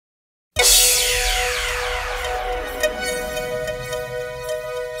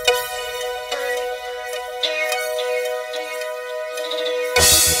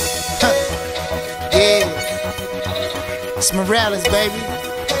It's Morales, baby.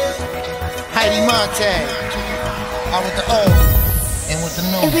 Heidi Montag. Out with the old and with the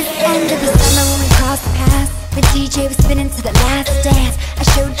new. It was the end of the summer when we crossed paths. The DJ was spinning to the last dance. I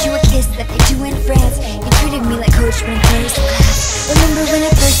showed you a kiss that they do in France. You treated me like Coach when first class. Remember when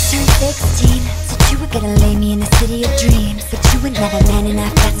I first turned 16? Said you were gonna lay me in the city of dreams. But you would never man enough,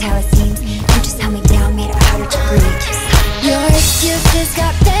 that's how it seems. You just held me down, made it harder to breathe. Your excuses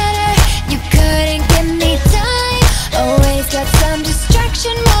got better. You couldn't give me time. Always got some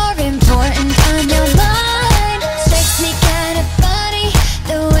distraction more important on your mind. Strikes me kinda funny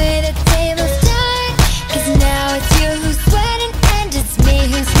the way the tables turn. Cause now it's you who's sweating and it's me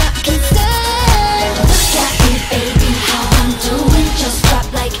who's not concerned. Look at me baby, how I'm doing. Just drop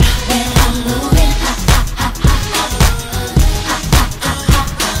like when I'm moving.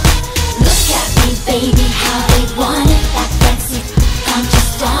 Look at me baby, how they want it. That fancy, I'm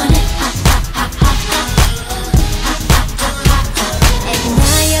just on it.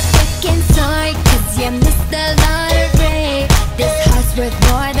 You missed the lottery. This heart's worth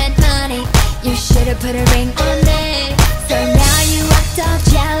more than money. You should've put a ring on me. So now you act all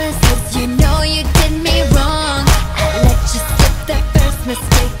jealous, cause you know you did me wrong. I let you slip the first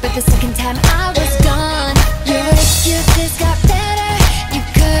mistake, but the second time I was gone. Your excuses got better. You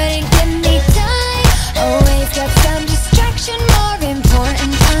couldn't give me time. Always got some distraction more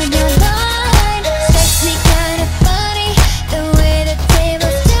important on your line. Strikes me kinda funny the way the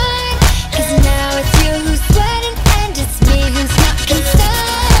tables turn. Cause now it's you who's sweating and it's me who's not concerned.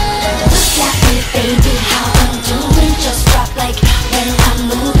 Look at me baby, how I'm doing. Just drop like when I'm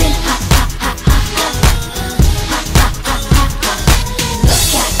moving.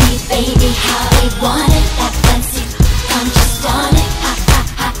 Look at me baby, how they want